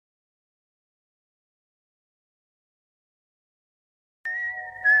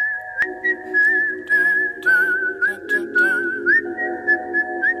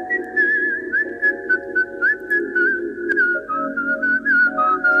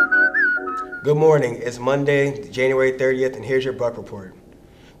Good morning. It's Monday, January 30th, and here's your Buc Report.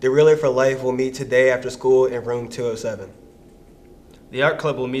 The Relay for Life will meet today after school in room 207. The Art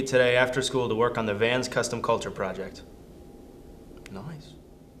Club will meet today after school to work on the Vans Custom Culture Project. Nice.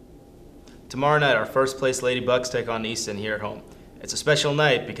 Tomorrow night, our first place Lady Bucks take on Easton here at home. It's a special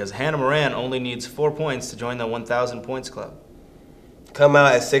night because Hannah Moran only needs 4 points to join the 1,000 Points Club. Come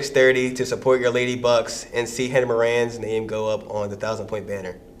out at 6:30 to support your Lady Bucks and see Hannah Moran's name go up on the 1,000-point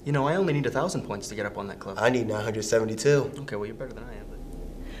banner. You know, I only need 1,000 points to get up on that club. I need 972. Okay, well, you're better than I am.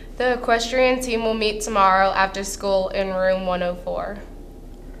 The equestrian team will meet tomorrow after school in room 104.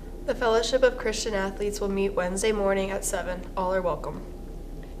 The Fellowship of Christian Athletes will meet Wednesday morning at 7. All are welcome.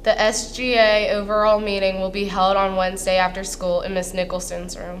 The SGA overall meeting will be held on Wednesday after school in Miss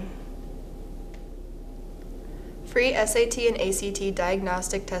Nicholson's room. Free SAT and ACT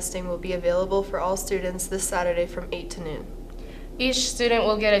diagnostic testing will be available for all students this Saturday from 8 to noon. Each student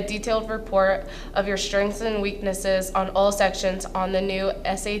will get a detailed report of your strengths and weaknesses on all sections on the new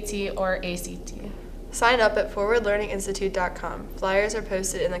SAT or ACT. Sign up at forwardlearninginstitute.com. Flyers are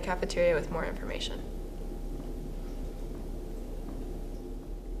posted in the cafeteria with more information.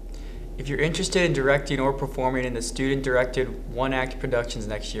 If you're interested in directing or performing in the student-directed one-act productions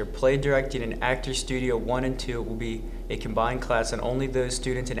next year, play directing in Actors Studio 1 and 2 will be a combined class, and only those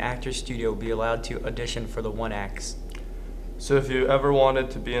students in Actors Studio will be allowed to audition for the one-acts. So if you ever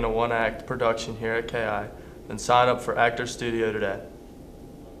wanted to be in a one-act production here at KI, then sign up for Actors Studio today.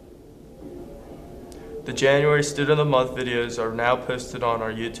 The January Student of the Month videos are now posted on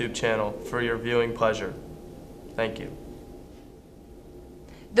our YouTube channel for your viewing pleasure. Thank you.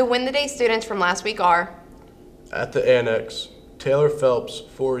 The Win the Day students from last week are: at the Annex, Taylor Phelps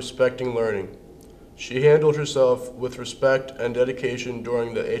for respecting learning. She handled herself with respect and dedication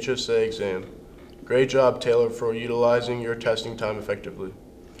during the HSA exam. Great job, Taylor, for utilizing your testing time effectively.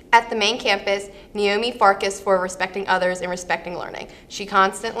 at the main campus, Naomi Farkas for respecting others and respecting learning. She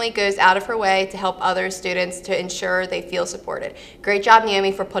constantly goes out of her way to help other students to ensure they feel supported. Great job,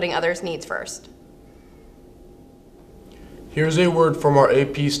 Naomi, for putting others' needs first. Here's a word from our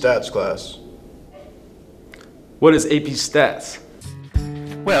AP Stats class. What is AP Stats?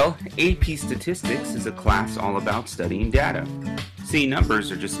 Well, AP Statistics is a class all about studying data. See,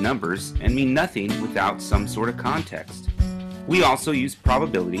 numbers are just numbers and mean nothing without some sort of context. We also use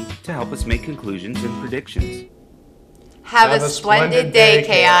probability to help us make conclusions and predictions. Have a splendid day,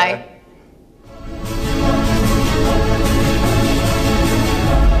 KI.